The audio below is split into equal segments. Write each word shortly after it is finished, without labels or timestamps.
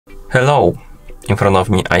Hello! In front of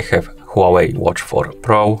me I have HUAWEI Watch 4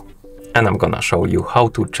 Pro, and I'm gonna show you how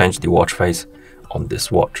to change the watch face on this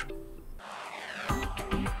watch.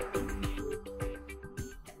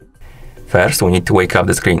 First, we need to wake up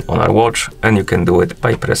the screen on our watch, and you can do it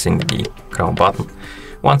by pressing the crown button.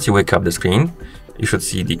 Once you wake up the screen, you should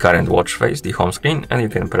see the current watch face, the home screen, and you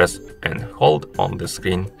can press and hold on the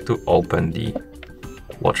screen to open the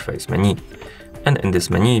watch face menu. And in this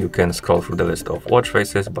menu, you can scroll through the list of watch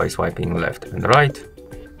faces by swiping left and right.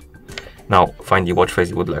 Now, find the watch face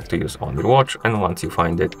you would like to use on your watch, and once you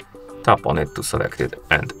find it, tap on it to select it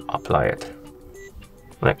and apply it.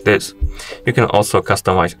 Like this. You can also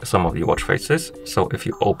customize some of the watch faces. So if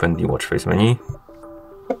you open the watch face menu,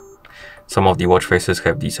 some of the watch faces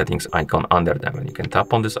have the settings icon under them, and you can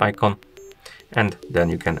tap on this icon, and then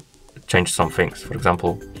you can change some things. For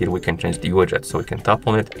example, here we can change the widget, so we can tap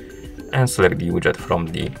on it and select the widget from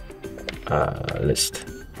the list.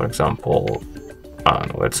 For example,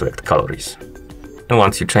 let's select calories. And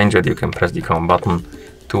once you change it, you can press the crown button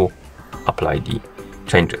to apply the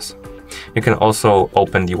changes. You can also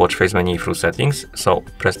open the watch face menu through settings. So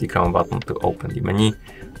press the crown button to open the menu,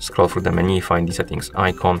 scroll through the menu, find the settings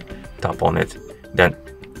icon, tap on it, then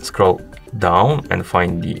scroll down and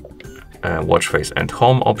find the watch face and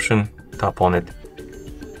home option, tap on it,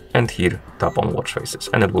 and here tap on watch faces,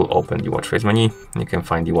 and it will open the watch face menu. You can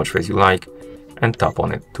find the watch face you like and tap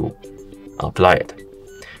on it to apply it.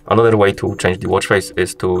 Another way to change the watch face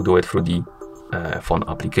is to do it through the phone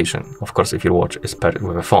application. Of course, if your watch is paired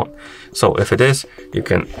with a phone. So if it is, you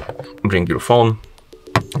can bring your phone,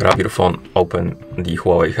 grab your phone, open the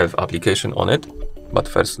HUAWEI Health application on it. But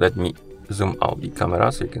first, let me zoom out the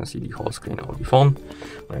camera so you can see the whole screen of the phone,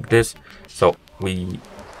 like this. So we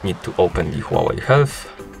need to open the HUAWEI Health.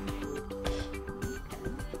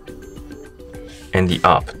 In the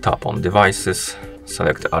app, tap on Devices,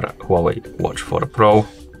 select our HUAWEI Watch 4 Pro.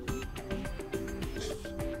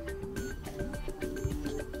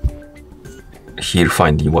 Here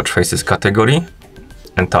find the watch faces category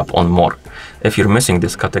and tap on More. If you're missing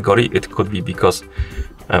this category, it could be because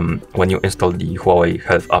when you install the HUAWEI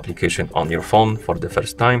Health application on your phone for the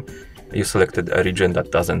first time, you selected a region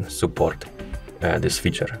that doesn't support this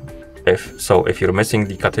feature. If you're missing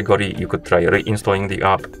the category, you could try reinstalling the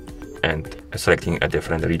app and selecting a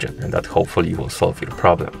different region, and that hopefully will solve your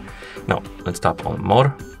problem. Now, let's tap on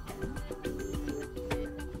More.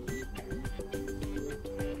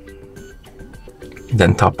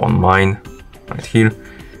 Then tap on Mine, right here.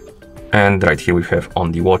 And right here we have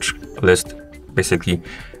on the watch list, basically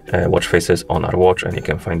watch faces on our watch, and you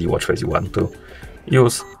can find the watch face you want to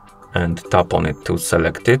use and tap on it to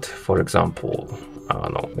select it. For example, I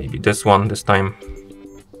don't know, maybe this one this time.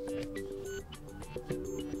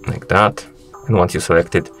 Like that. And once you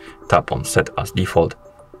select it, tap on Set as Default,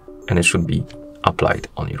 and it should be applied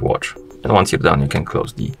on your watch. And once you're done, you can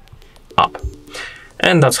close the app.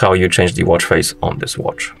 And that's how you change the watch face on this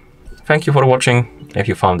watch. Thank you for watching. If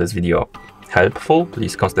you found this video helpful,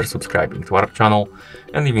 please consider subscribing to our channel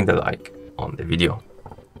and leaving the like on the video.